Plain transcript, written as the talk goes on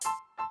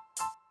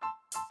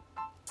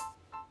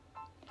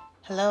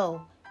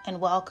Hello and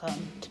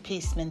welcome to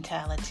Peace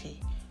Mentality,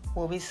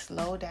 where we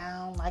slow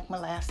down like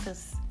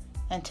molasses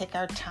and take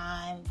our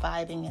time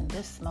vibing in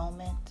this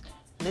moment,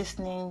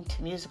 listening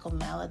to musical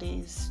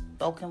melodies,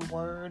 spoken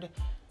word,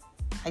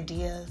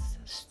 ideas,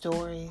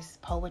 stories,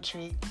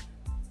 poetry,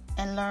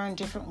 and learn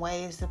different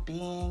ways of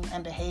being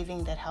and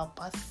behaving that help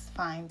us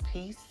find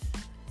peace.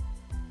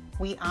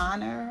 We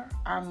honor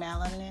our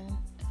melanin,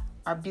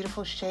 our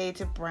beautiful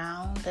shades of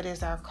brown that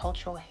is our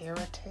cultural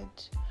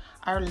heritage,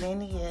 our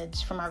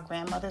lineage from our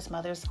grandmothers,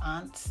 mothers,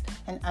 aunts,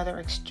 and other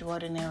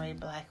extraordinary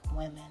Black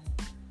women.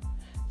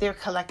 Their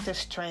collective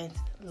strength,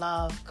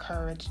 love,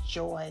 courage,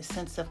 joy,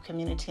 sense of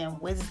community, and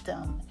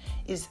wisdom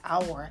is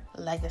our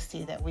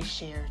legacy that we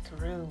share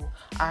through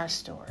our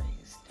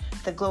stories.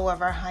 The glow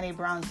of our honey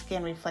brown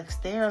skin reflects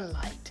their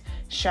light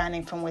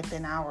shining from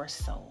within our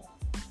soul.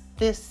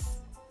 This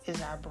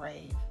is our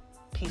brave,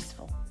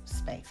 peaceful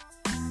space.